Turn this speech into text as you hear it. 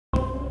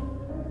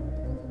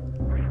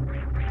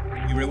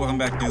everybody, welcome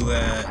back to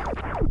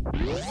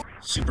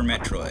Super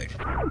Metroid.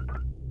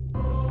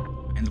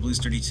 And the Blues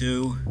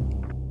 32.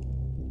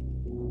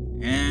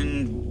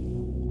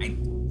 And I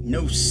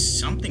know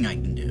something I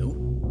can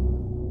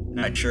do.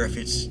 Not sure if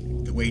it's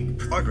the way to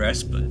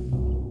progress, but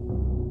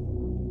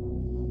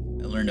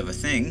I learned of a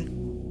thing.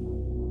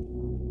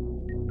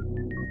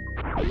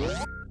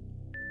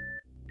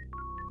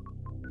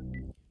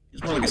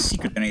 It's more like a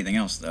secret than anything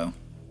else, though.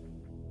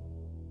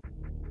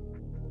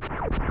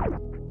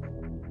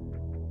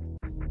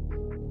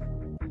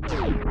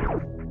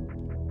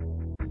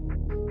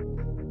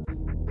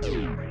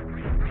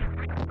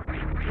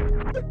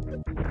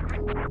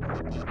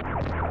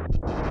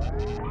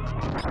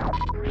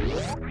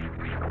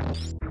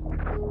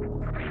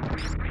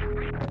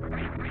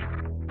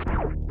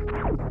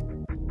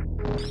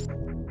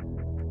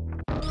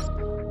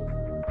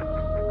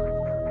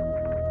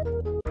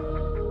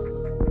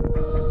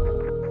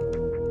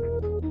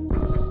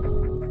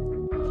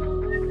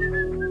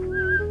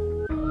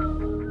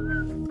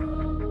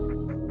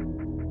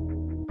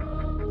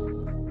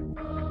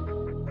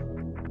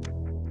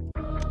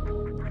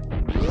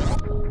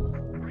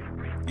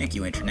 Thank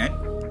you, Internet.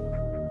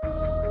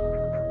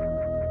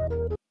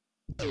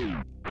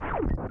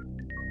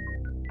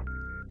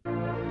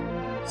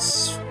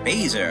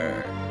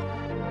 Spazer.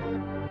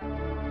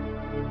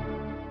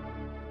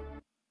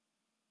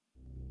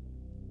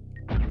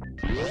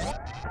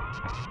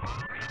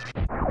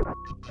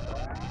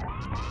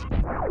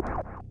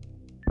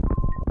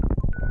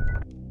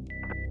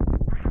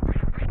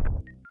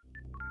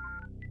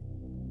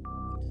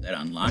 Does that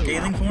unlock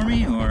anything for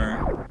me, or...?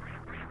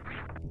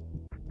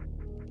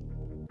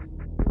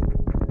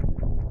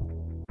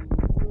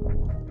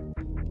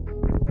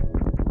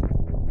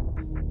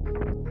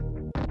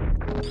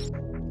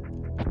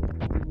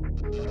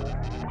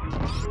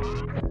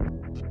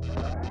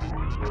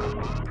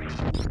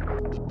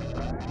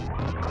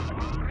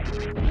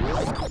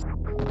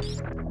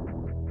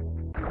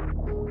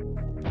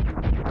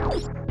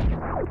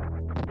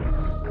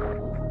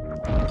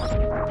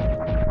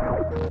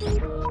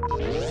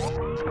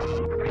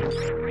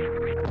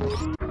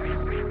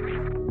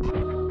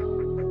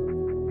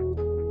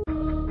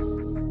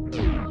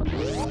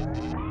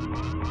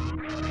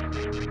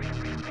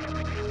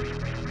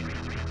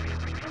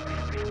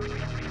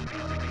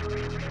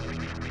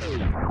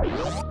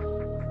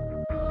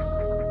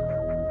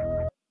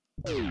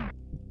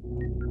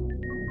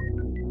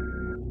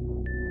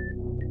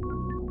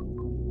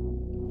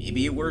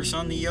 Maybe it works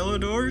on the yellow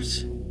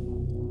doors?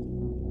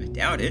 I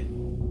doubt it.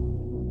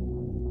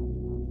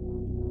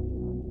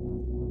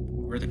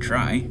 Worth a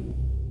try.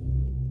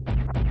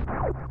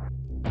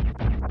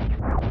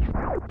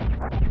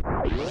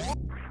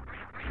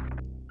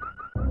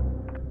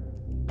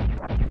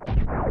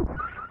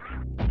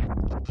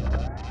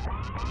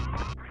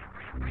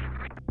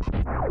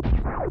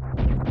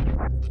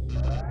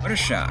 What a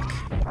shock.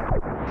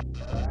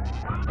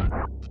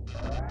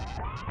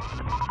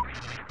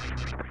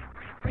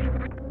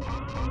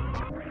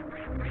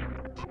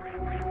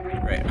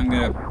 Right, I'm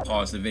gonna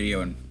pause the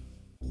video and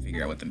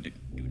figure out what to do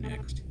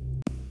next.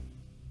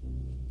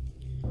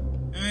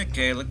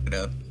 Okay, look it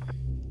up.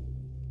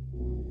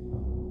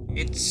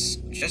 It's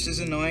just as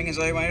annoying as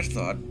I might have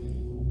thought.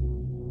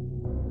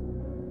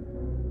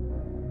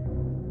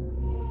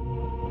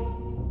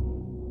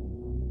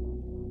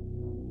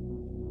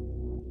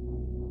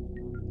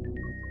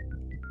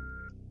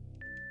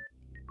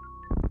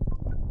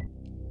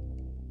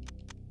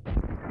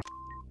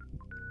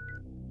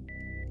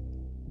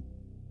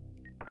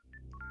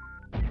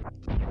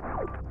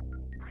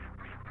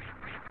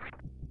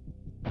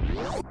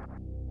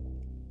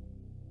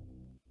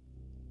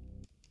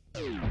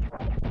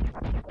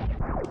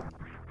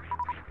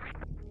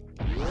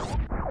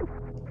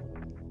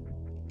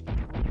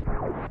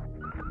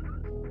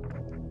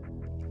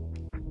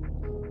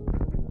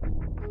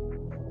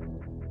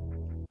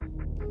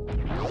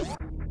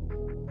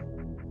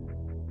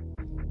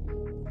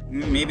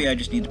 Maybe I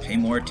just need to pay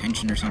more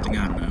attention or something,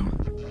 I don't know.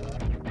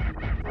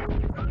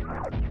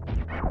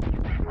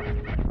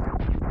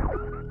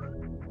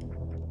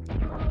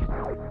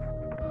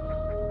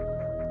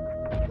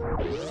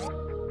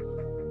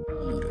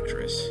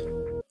 Ludicrous.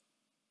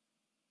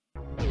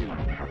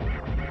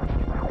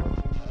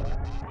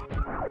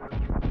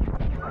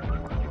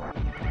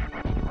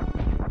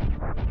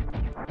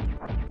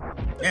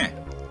 Yeah,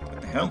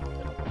 what the hell?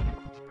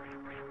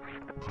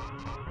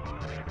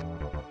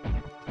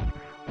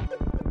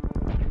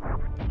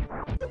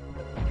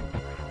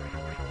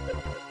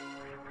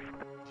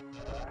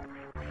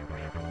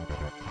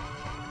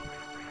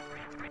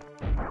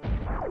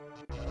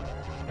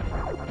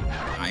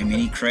 Hi,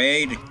 Mini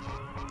Kraid.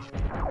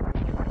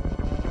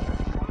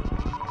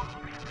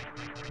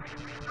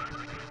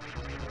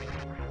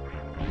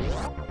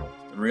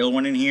 The real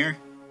one in here?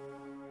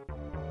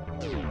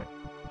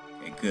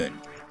 Okay, good.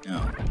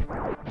 No.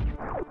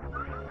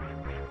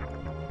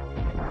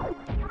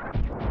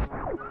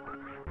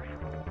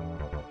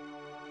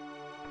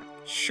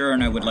 Sure,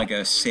 and I would like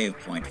a save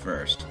point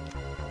first.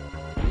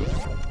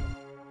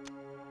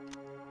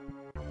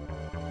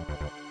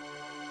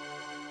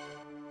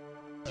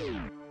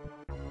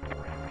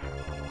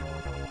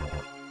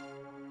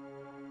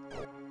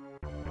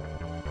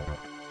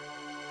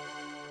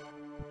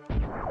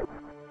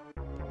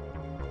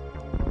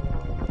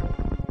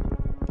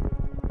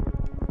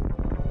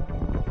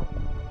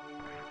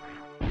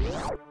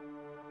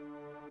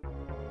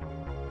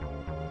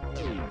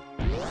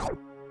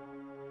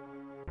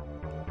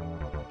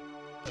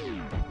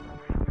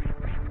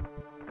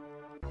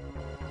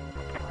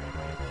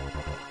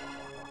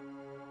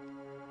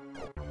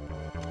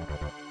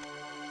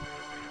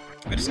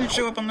 Why doesn't it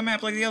show up on the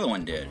map like the other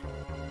one did?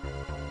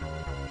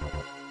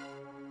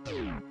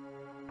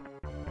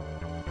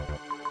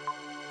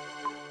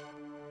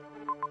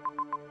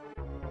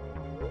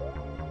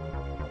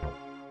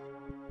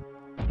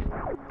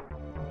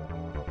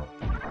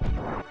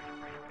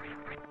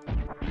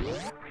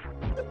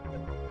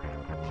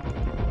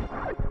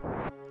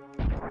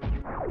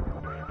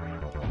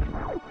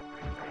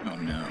 Oh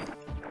no.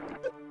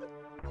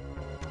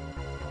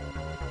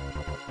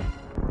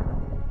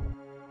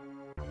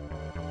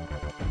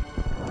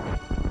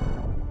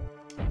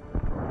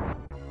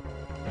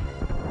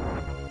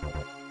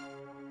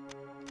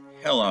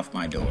 Hell off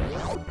my door.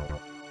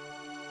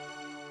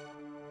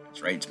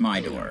 That's right, it's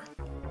my door.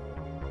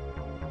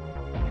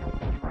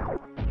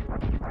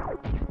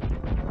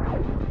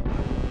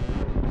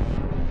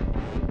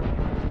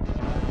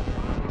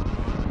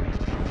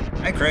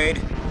 Hi,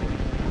 Kraid.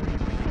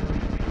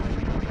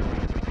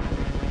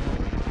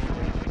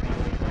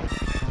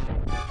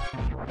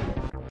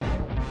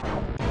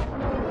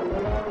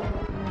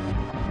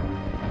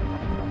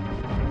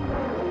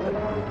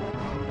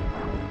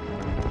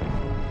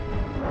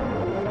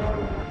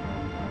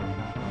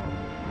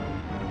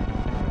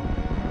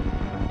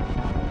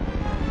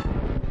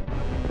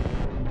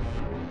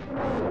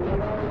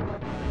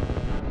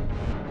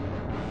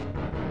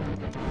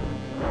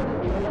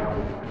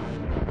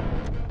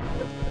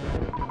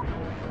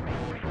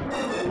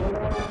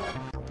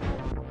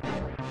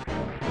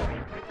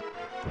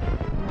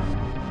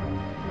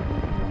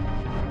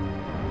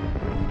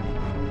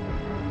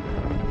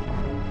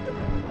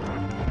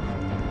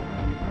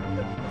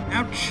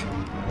 Ouch.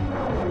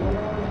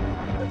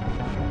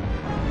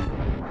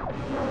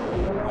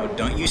 Oh,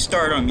 don't you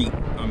start on me,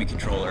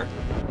 controller.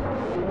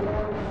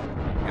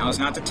 Now's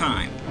not the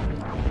time.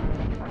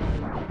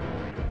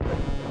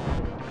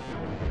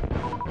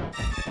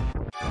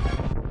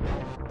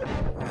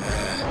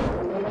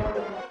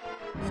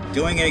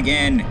 Doing it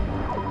again.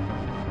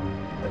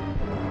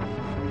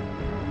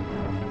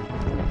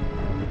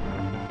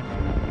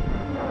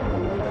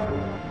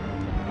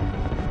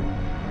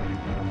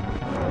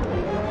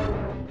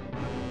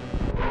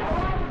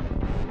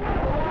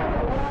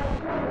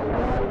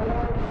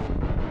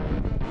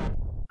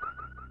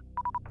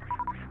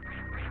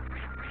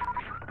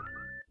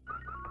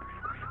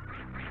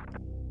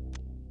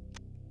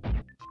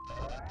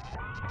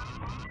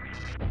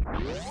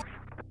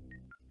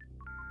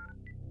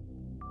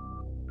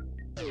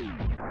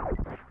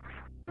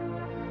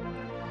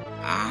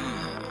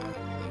 Ah,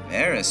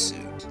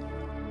 Verisuit.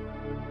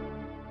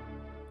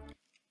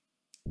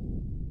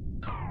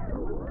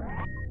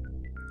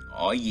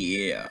 Oh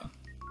yeah.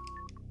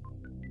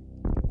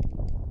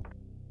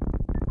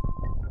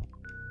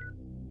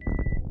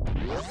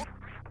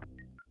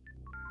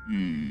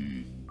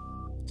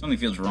 Something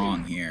feels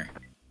wrong here.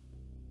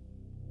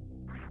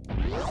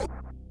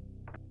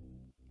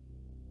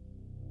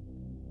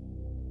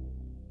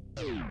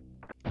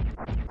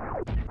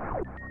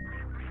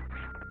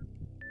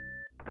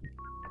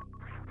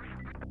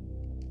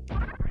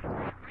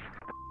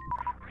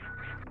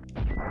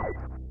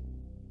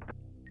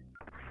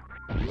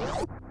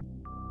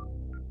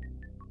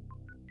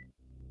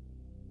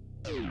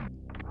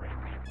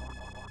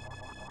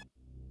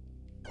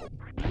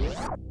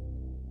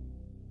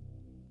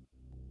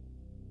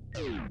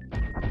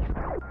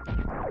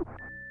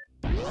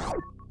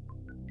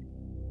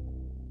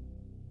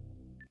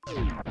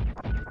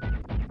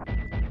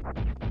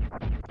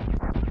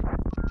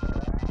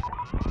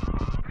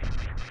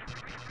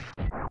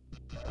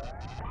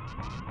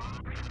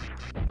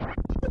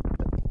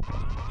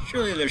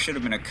 Surely there should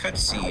have been a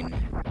cutscene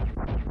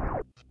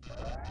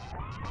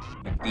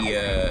with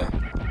the,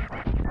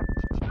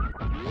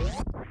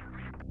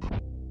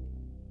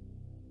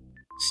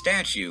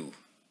 statue.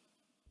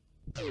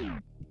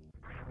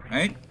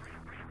 Right?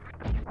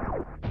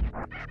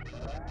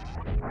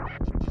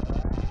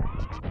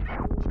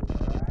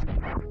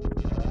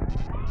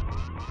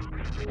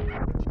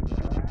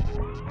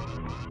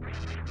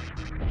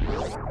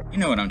 You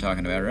know what I'm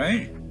talking about,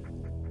 right?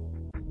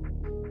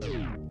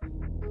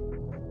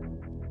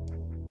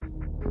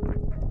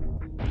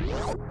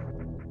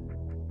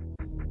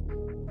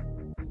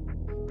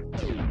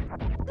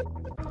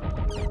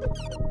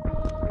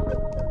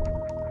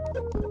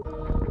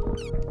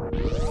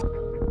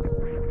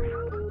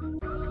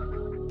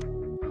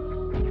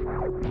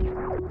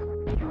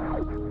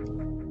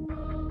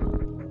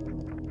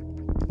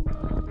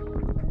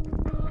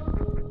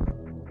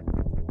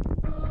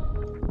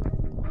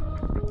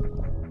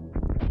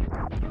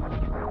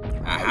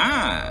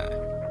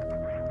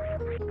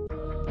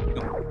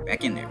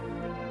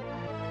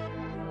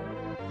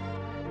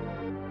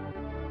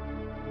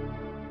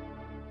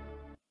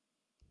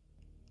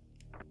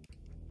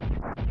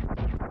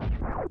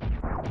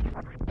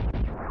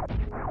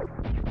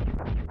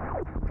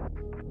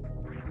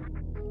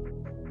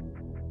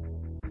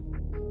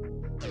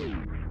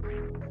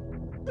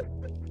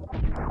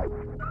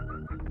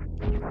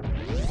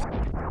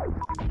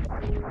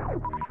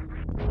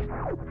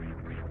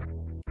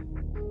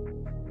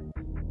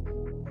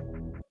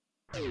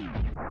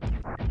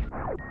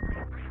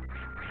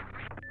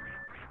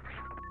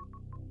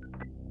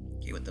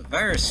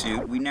 Virus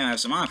suit, we now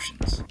have some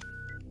options.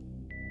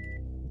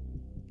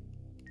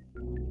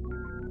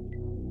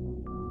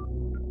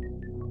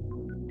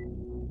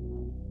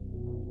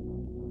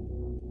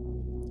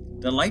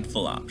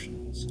 Delightful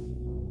options.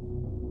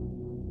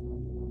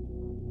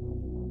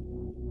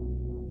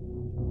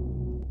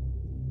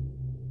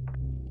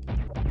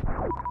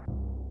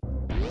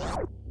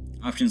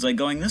 Options like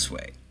going this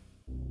way.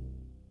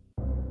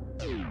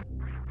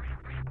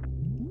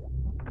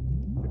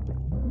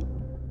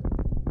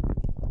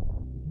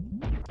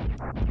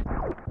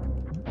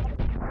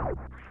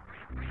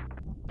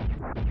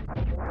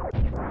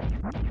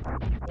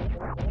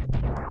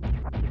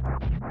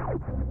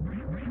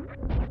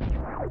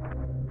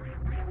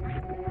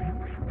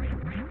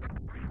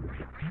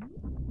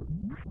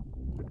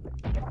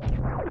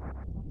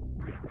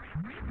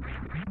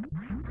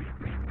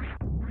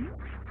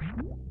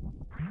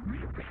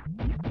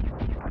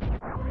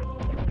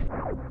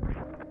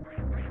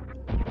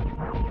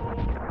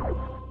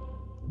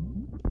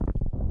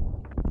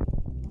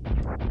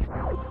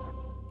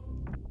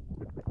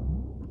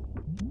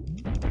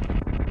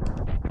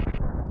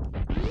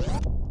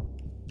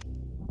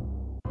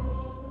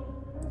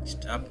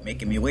 Stop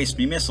making me waste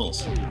me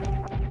missiles.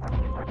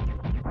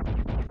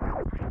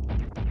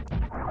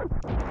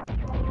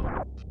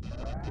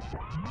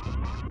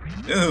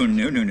 Oh,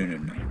 no, no, no, no,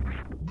 no.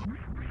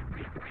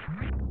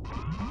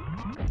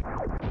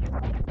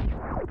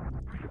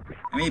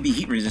 I may be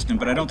heat resistant,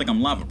 but I don't think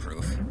I'm lava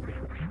proof.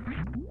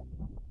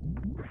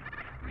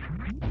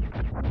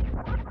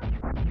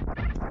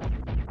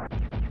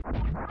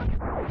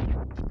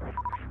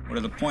 Or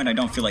to the point I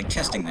don't feel like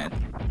testing that.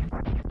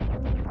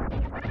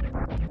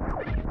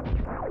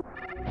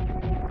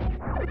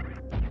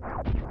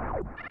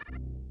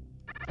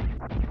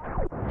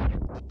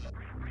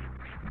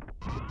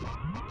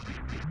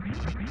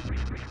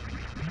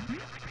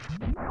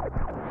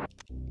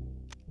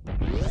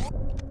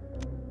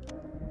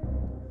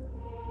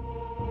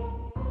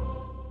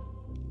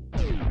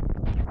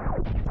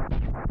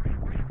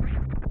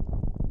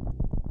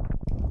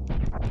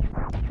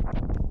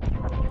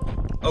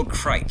 Oh,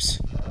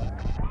 cripes.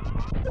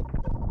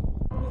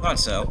 Thought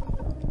so.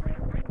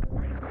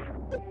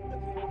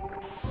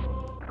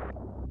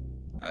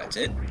 Oh, that's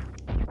it?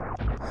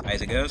 As high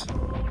as it goes?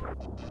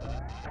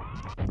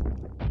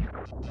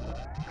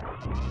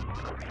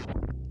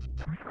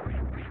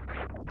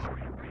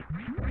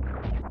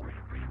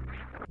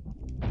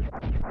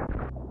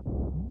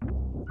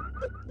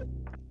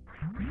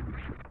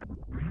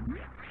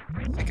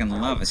 I can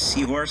love a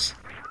seahorse.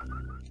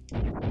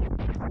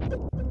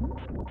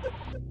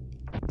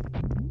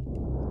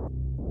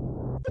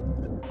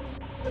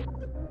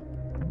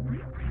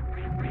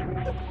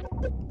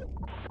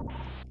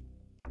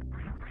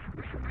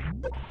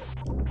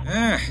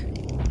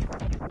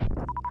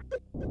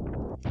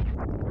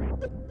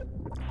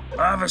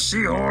 Lava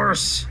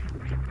seahorse!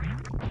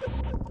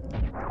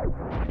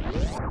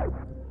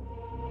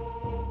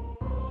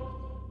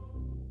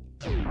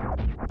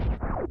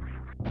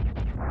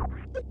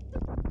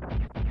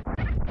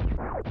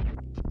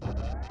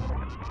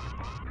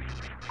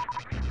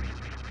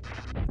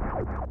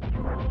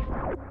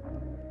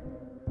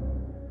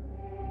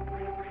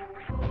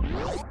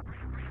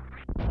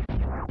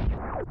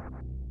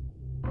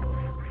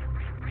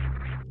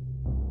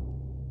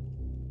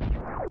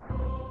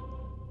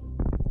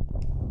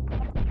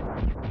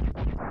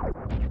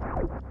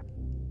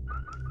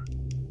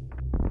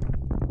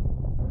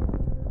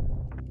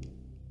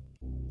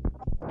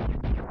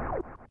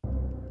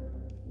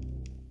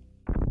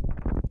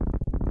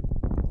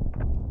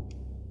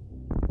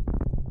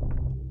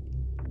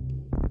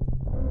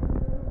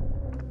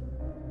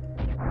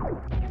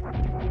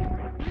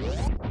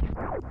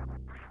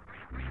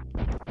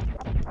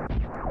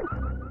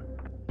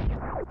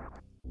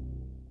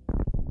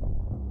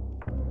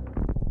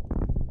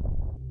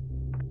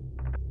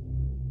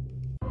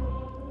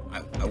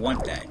 I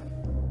want that.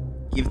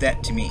 Give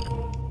that to me.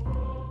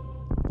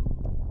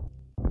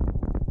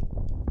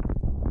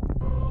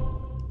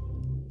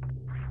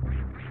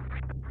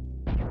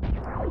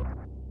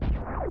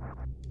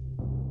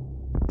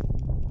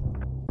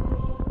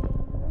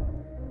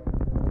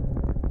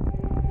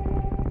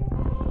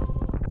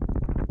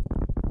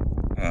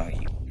 Oh,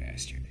 you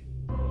bastard.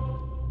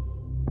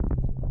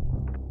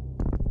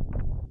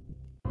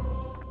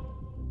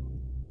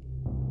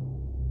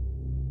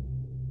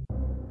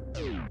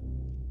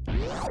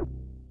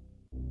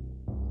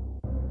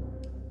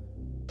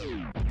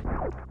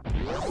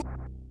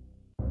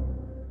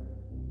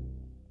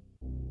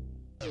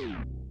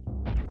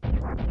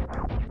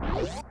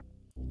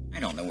 I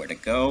don't know where to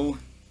go.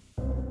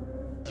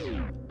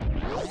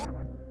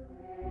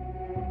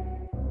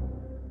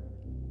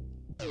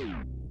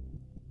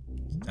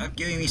 Stop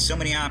giving me so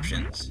many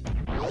options.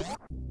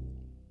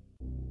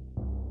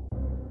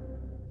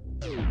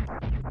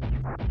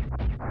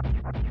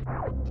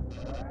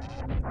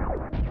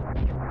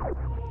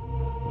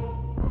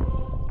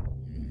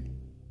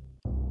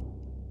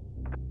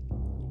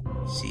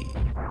 Let's see.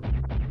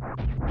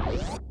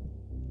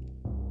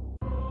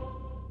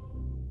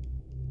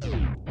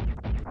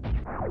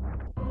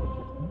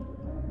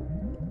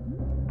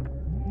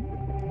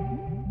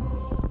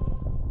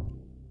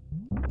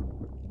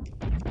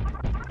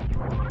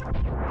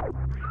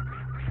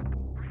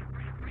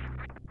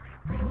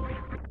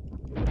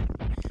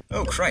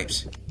 Oh,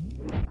 cripes.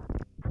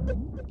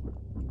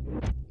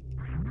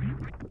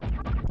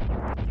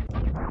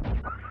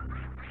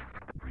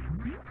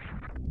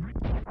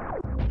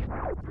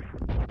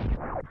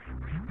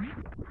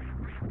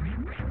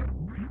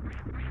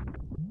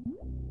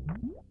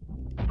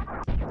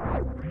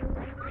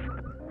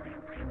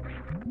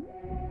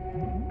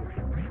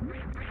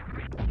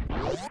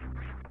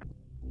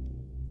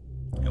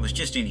 I was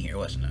just in here,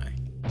 wasn't I?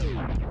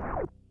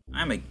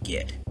 I'm a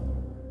git.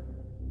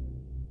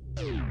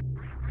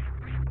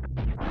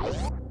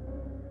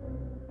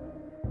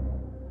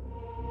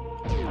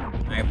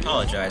 I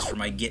apologize for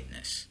my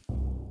gitness.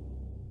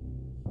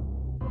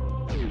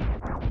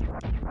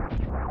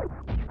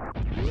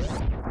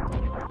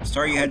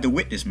 Sorry you had to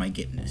witness my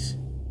gitness.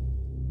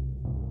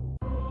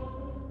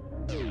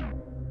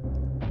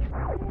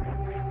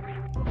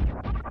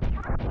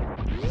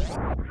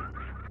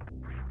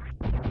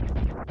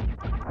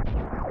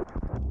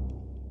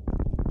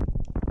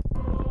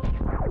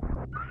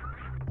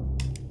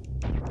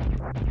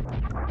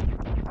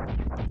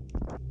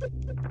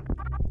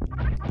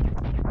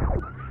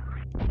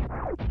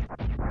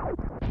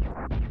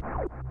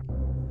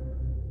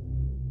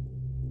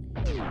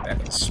 Back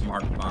with a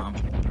smart bomb,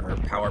 or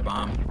power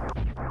bomb.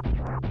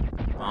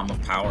 Bomb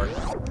of power.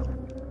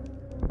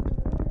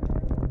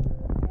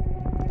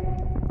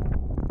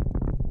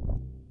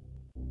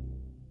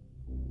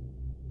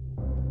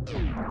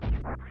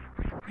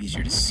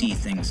 Easier to see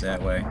things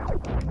that way.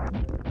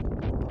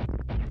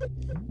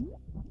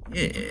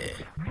 Yeah.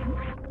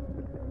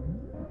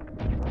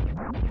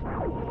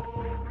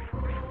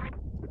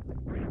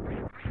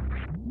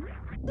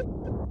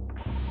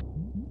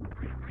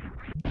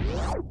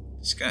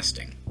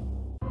 Disgusting.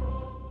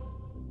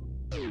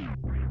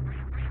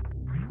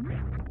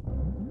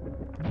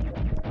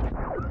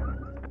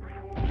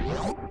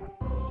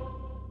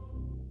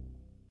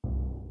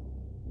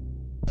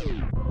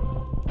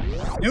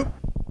 Nope.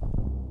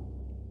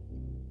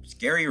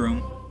 Scary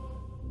room.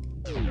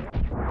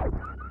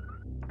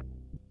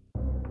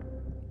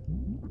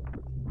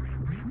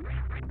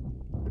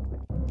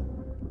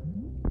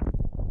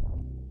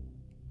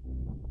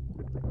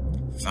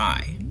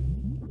 Phi.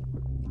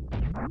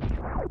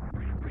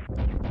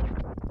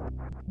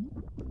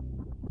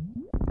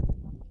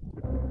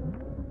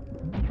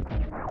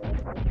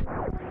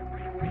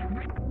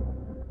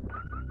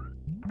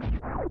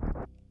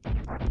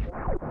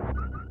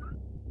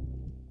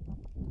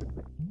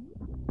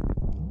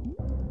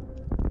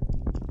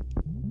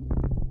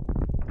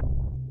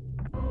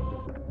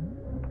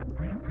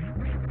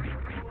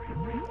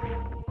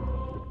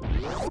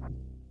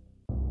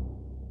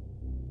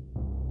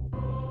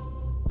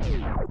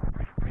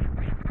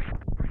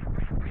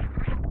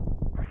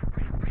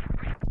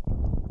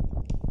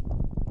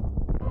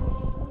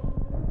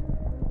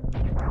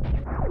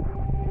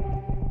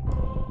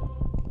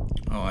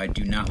 Oh, I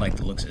do not like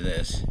the looks of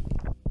this.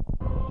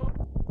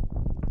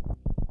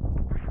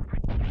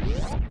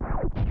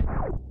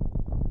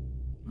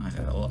 I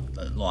thought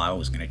the lava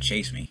was going to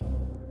chase me.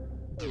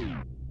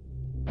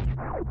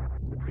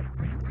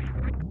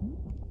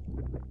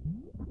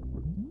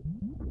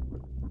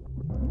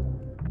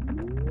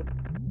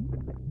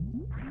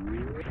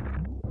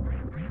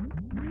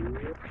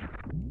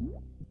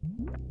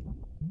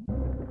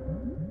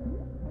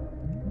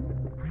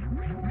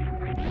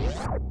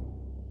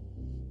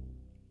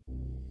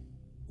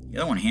 The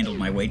other one handled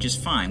my way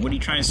just fine. What are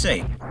you trying to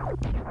say?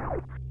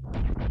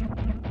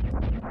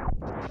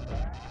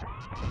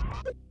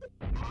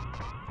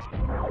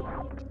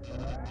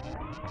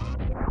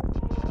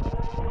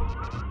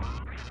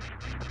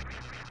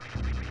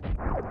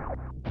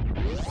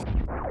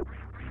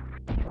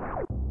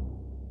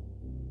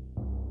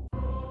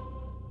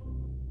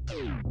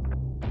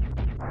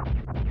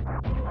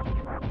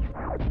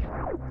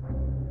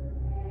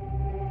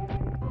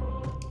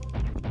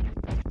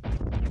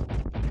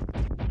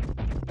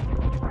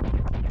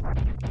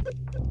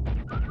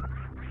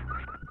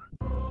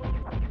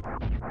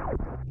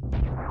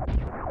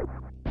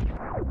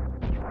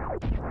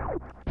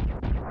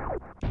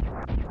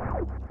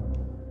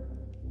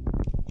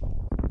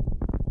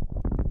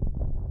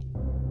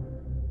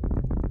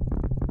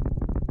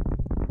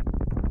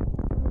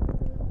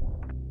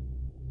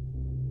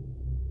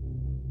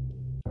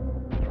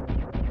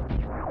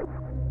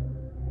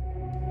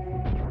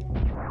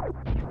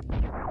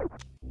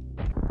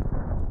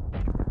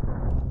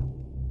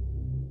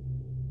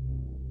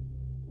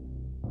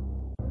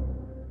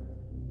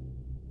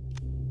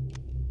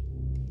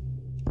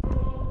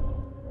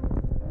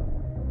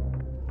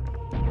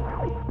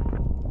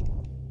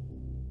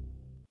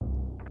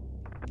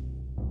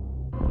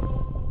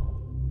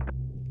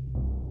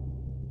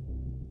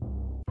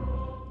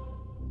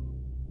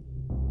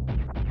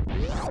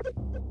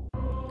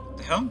 What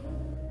the hell?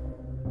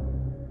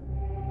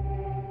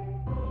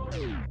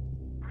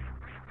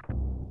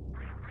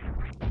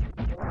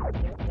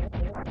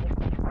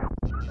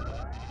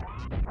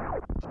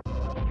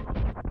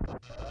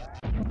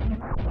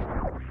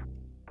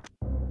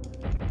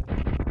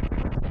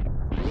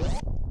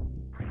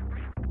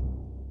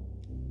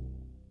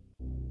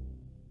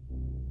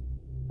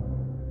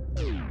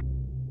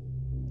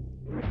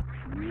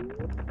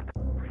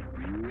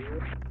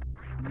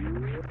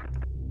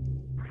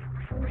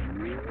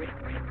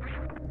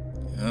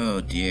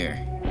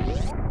 dear.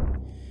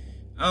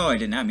 Oh, I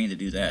did not mean to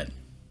do that.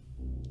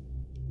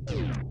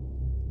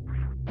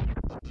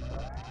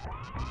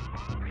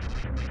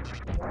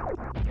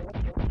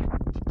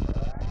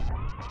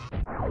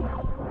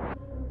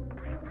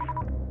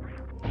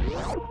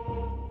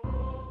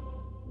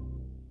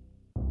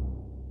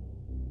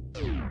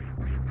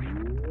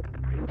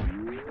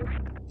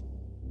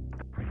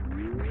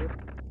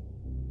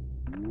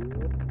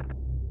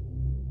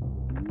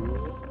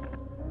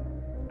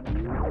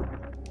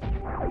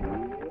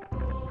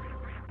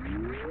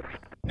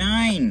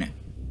 Nine!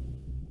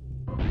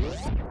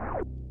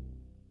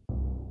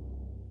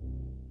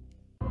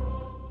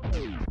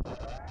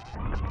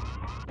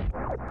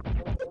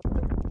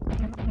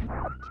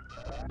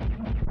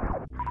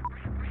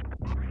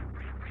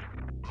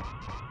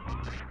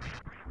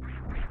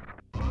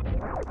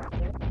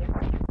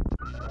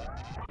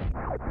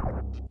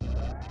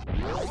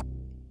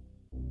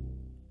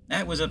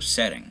 That was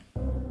upsetting.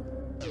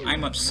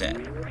 I'm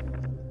upset.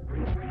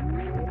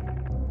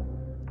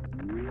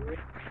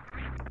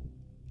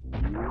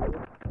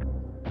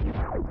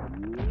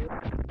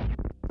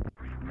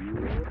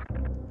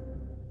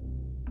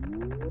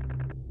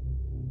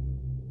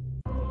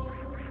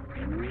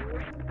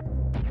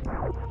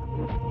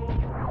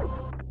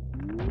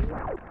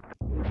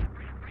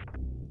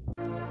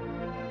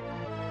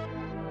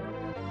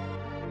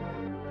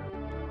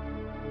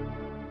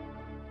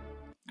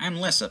 I'm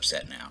less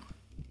upset now.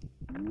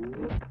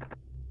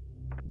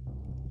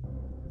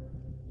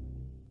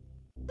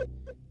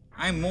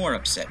 I'm more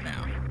upset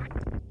now.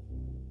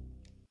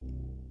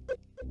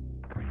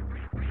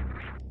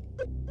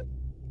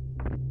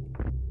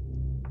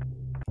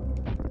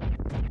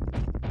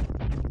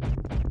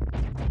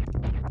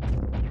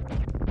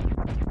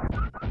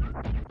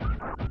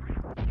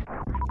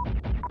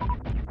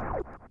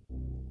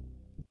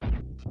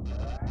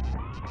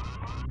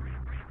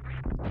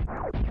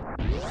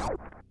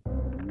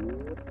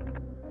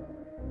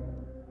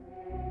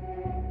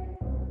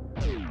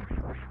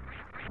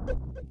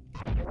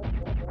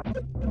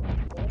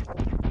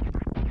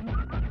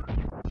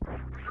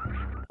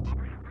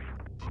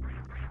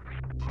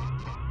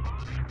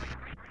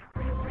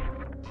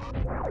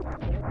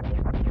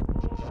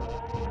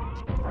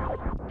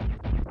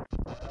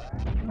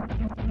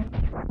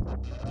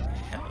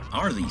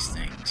 Are these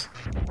things?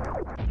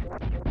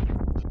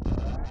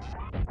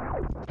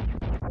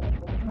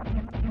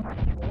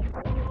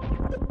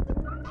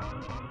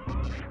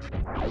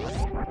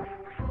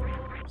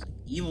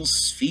 Evil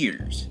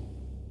spheres.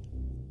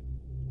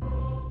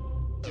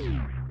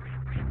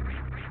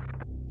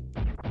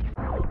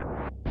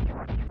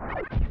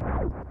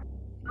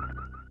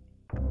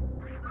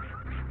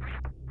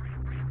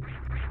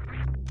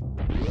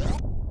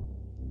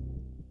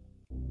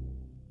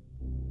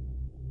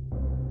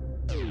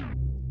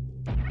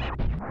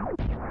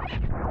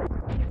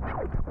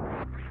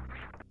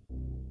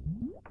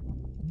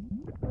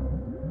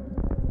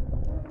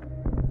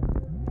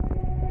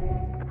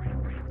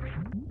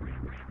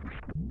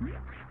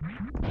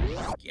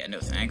 Yeah, no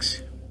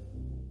thanks.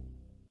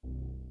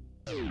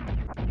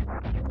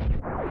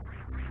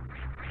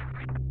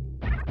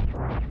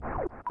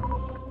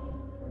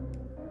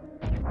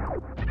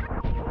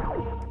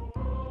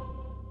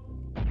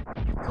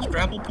 Those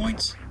grapple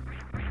points?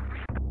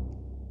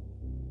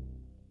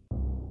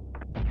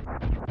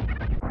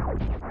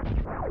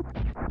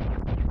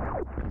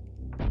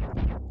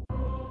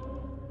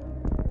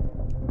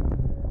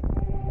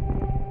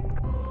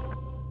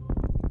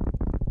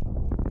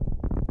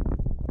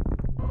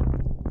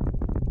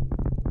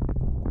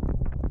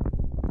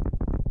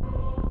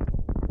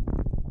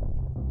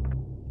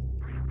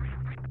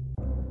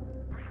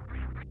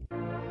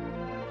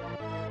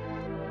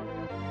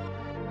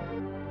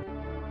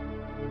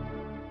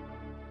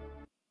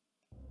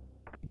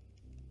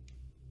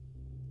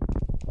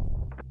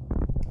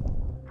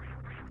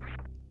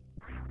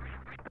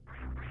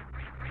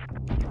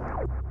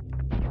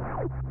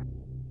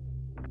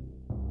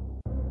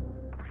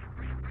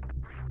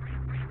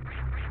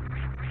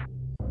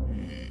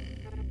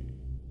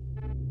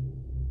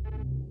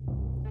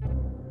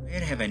 Where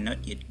have I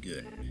not yet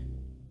gone?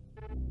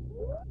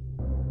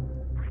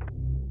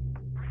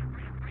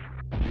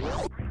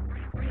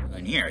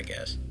 In here, I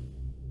guess.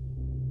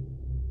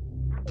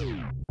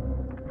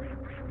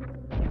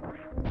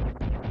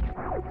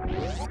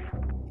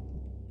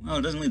 Well,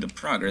 it doesn't lead to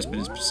progress, but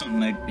it's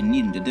something I've been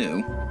needing to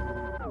do.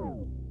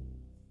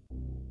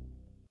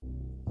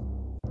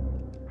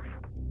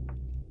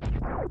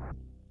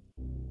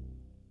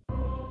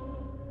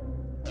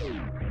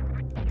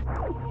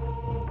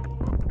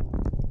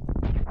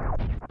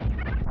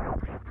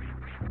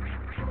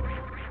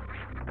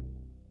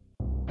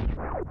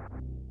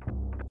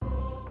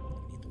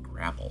 Need the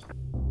grapple.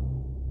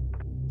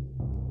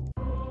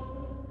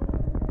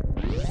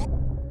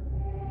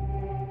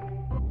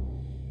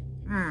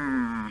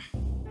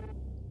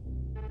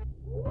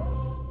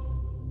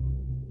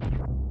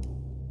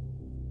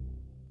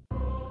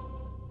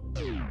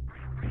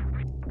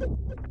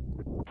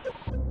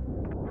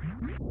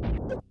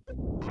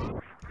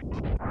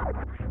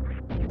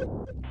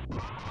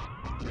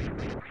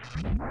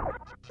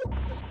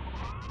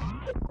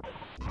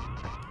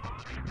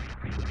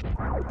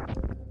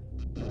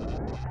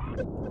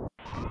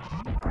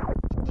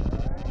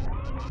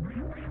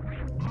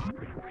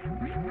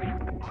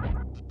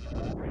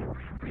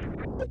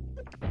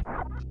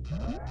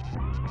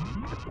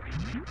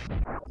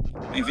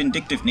 My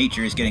vindictive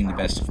nature is getting the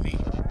best of me.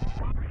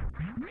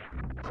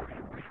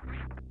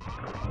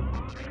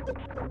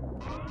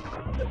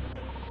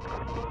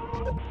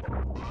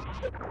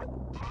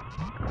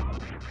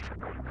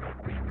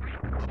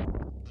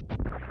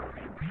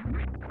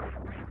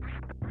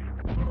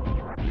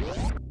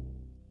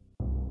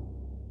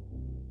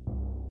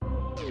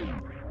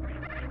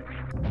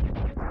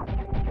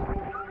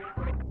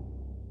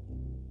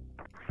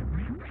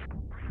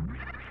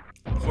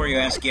 Before you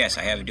ask, yes,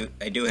 I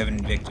do have an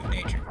vindictive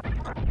nature.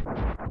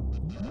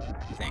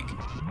 I think.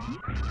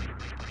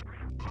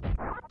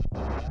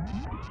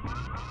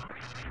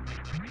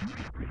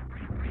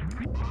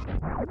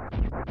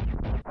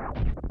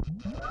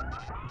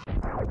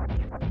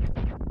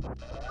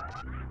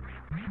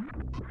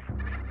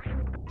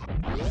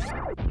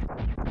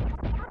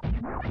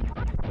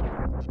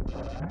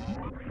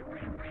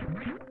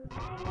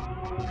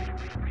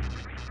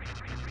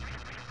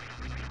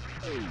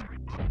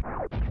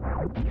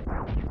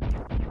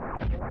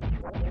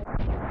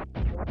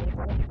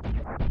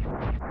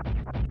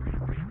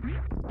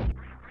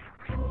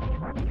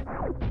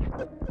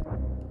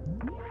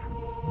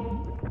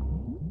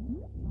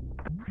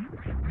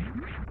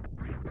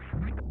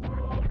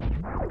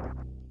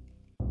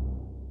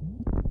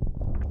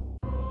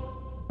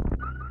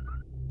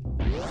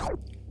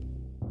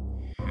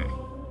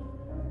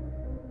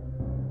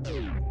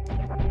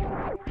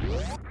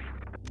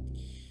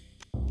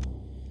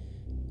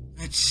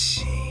 Let's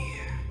see.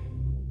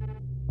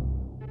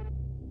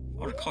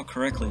 If I recall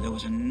correctly, there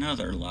was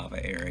another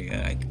lava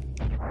area I could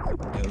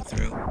go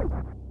through.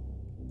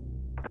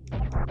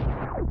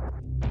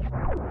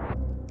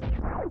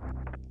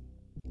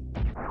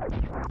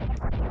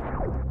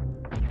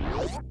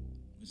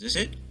 Was this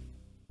it?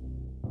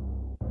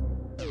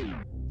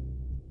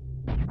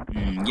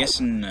 Yes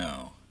and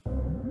no.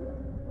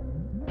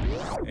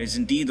 It's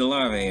indeed the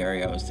lava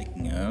area I was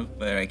thinking of,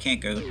 but I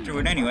can't go through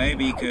it anyway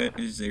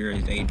because there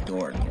is a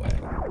door in the way.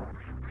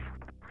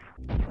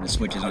 The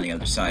switch is on the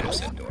other side of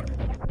said door.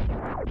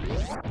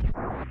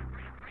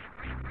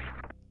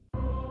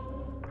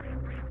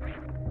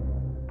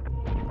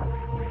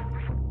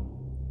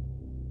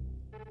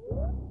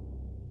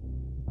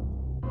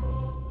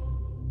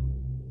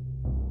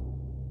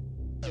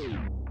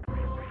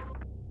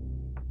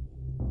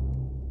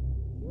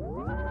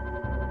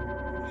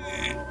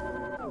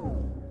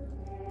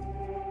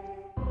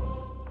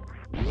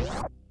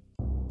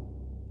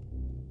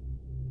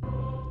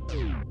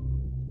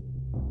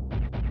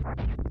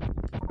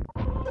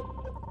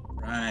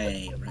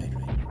 Right.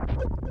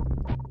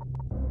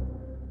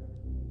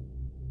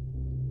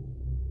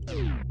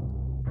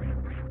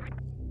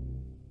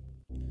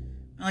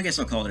 Well, I guess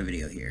I'll call it a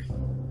video here.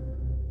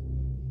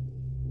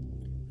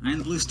 I'm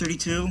the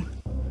Blues32.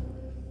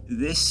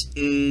 This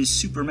is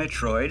Super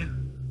Metroid.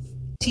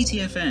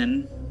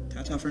 TTFN.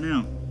 Ta-ta for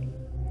now.